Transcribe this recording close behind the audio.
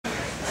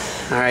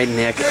All right,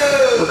 Nick.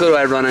 Look who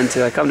I run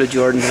into. I come to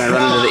Jordan and I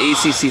run into the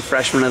ACC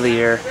Freshman of the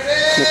Year,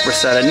 Nick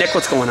Brascetta. Nick,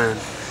 what's going on?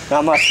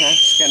 Not much, man.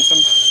 Just getting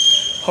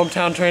some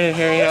hometown training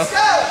here, you know.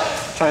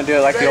 Trying to do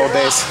it like the old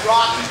days.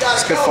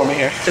 It's good for me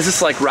here. Is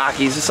this like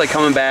Rocky? Is this like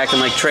coming back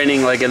and like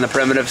training like in the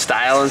primitive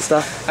style and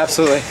stuff?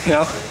 Absolutely, you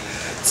know.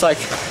 It's like,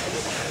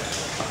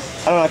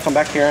 I don't know, I come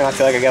back here and I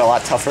feel like I get a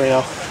lot tougher, you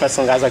know.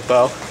 Wrestling guys like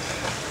Bo,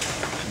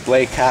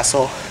 Blake,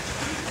 Castle,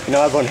 you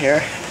know, everyone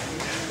here.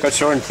 Coach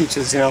Jordan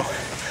teaches, you know,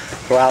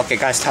 go out, get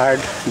guys tired,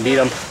 beat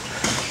them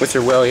with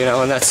your will, you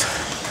know, and that's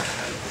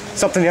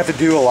something you have to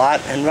do a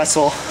lot and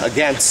wrestle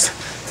against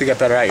to get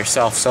better at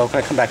yourself. So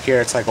when I come back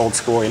here, it's like old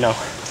school, you know.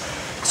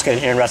 Just get in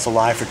here and wrestle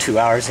live for 2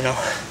 hours, you know.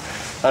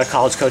 A lot of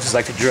college coaches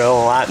like to drill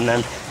a lot and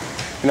then,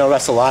 you know,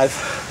 wrestle live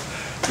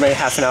for maybe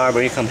half an hour, but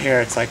when you come here,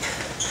 it's like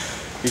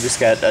you just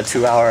get a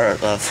 2 hour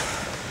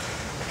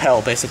of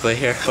hell basically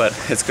here, but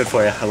it's good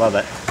for you. I love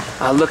it.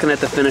 Looking at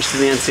the finish to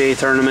the NCAA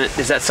tournament,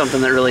 is that something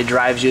that really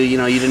drives you? You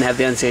know, you didn't have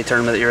the NCAA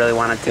tournament that you really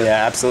wanted to.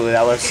 Yeah, absolutely.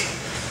 That was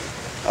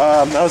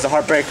a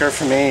heartbreaker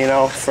for me, you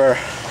know. For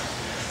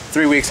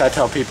 3 weeks I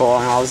tell people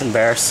I was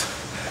embarrassed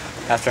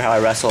after how I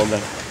wrestled,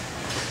 and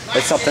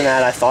it's something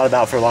that I thought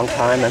about for a long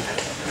time. And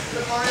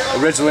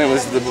originally it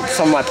was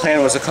some of my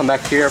plan was to come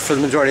back here for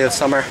the majority of the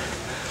summer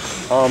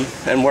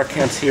and work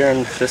camps here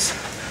and just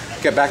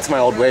get back to my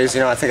old ways.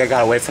 You know, I think I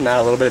got away from that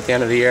a little bit at the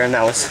end of the year, and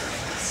that was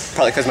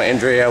probably because of my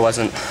injury. I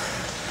wasn't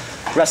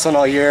wrestling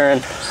all year,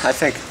 and I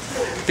think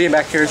being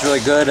back here is really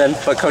good.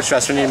 But Coach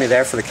Dresser needed me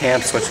there for the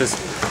camps, which is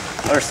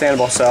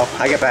understandable. So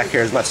I get back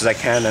here as much as I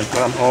can, and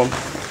when I'm home,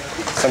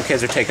 some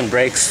kids are taking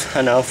breaks,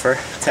 I know, for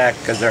tech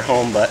because they're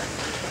home, but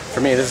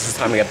for me, this is the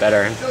time to get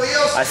better. And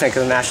I think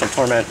of the national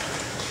tournament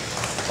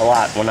a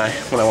lot. When I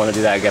want to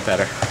do that, I get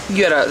better.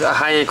 You had a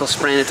high ankle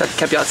sprain. It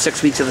kept you out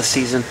 6 weeks of the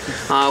season.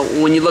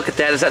 When you look at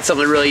that, is that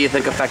something really you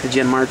think affected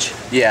you in March?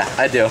 Yeah,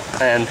 I do.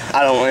 And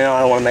I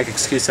don't want to make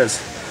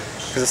excuses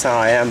because it's not how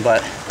I am.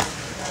 But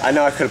I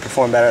know I could have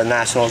performed better at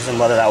nationals, and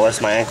whether that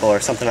was my ankle or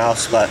something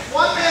else, but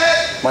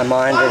my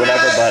mind or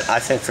whatever. But I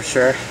think for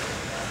sure,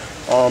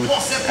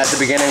 at the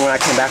beginning when I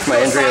came back from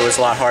my injury, it was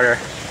a lot harder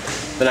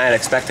than I had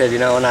expected, you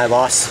know, and I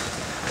lost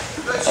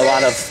a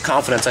lot of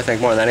confidence, I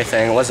think, more than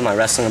anything. It wasn't my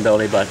wrestling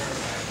ability, but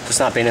just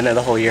not being in there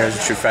the whole year as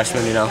a true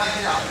freshman, you know.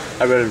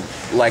 I really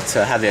like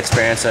to have the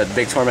experience at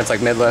big tournaments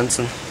like Midlands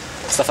and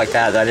stuff like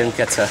that I didn't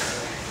get to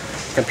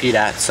compete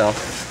at. So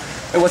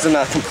it wasn't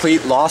a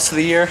complete loss of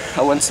the year,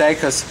 I wouldn't say,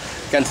 because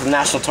getting to the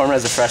national tournament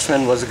as a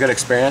freshman was a good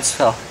experience.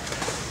 So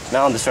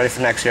now I'm just ready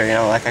for next year, you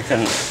know. Like, I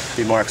couldn't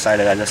be more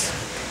excited. I just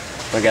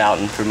want to get out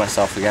and prove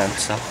myself again.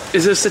 So,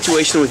 is there a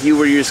situation with you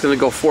where you're just going to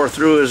go 4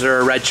 through, or is there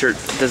a red shirt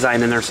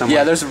design in there somewhere?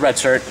 Yeah, there's a red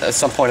shirt at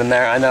some point in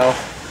there. I know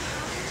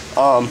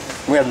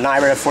we have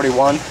Nybert at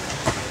 41.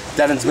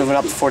 Devin's moving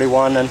up to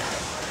 41, and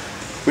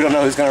we don't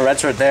know who's going to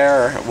redshirt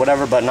there or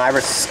whatever, but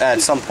Nybert's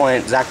at some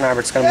point, Zach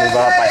Nybert's going to move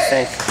up, I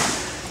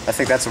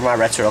think that's where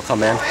my redshirt will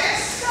come in.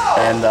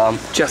 And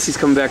Jesse's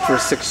coming back for a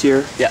 6th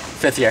year? Yeah,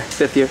 5th year.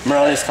 5th year.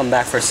 Maroney's coming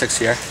back for a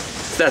 6th year.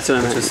 That's what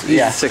I meant. He's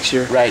a 6th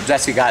year. Right,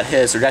 Jesse got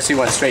his, or Jesse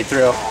went straight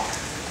through.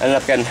 Ended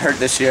up getting hurt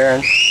this year,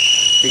 and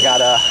he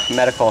got a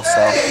medical, so,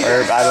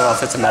 or I don't know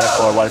if it's a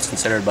medical or what it's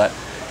considered, but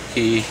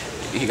he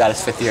got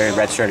his 5th year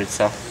redshirted,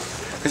 so,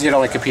 because he had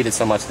only competed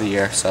so much of the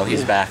year, so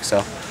he's back,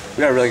 so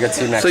we got a really good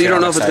team next year. So you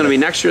don't know if it's going to be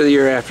next year or the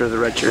year after the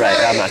redshirt? Right,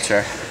 I'm not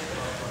sure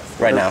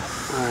right now.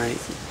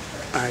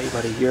 All right,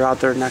 buddy, you're out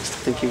there next. I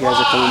think you guys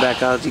are coming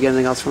back out. Do you get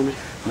anything else for me?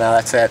 No,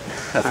 that's it,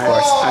 of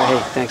course. All right,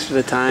 hey, thanks for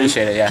the time.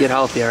 Appreciate it, yeah. Get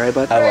healthy, all right,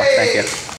 bud? I will, thank you.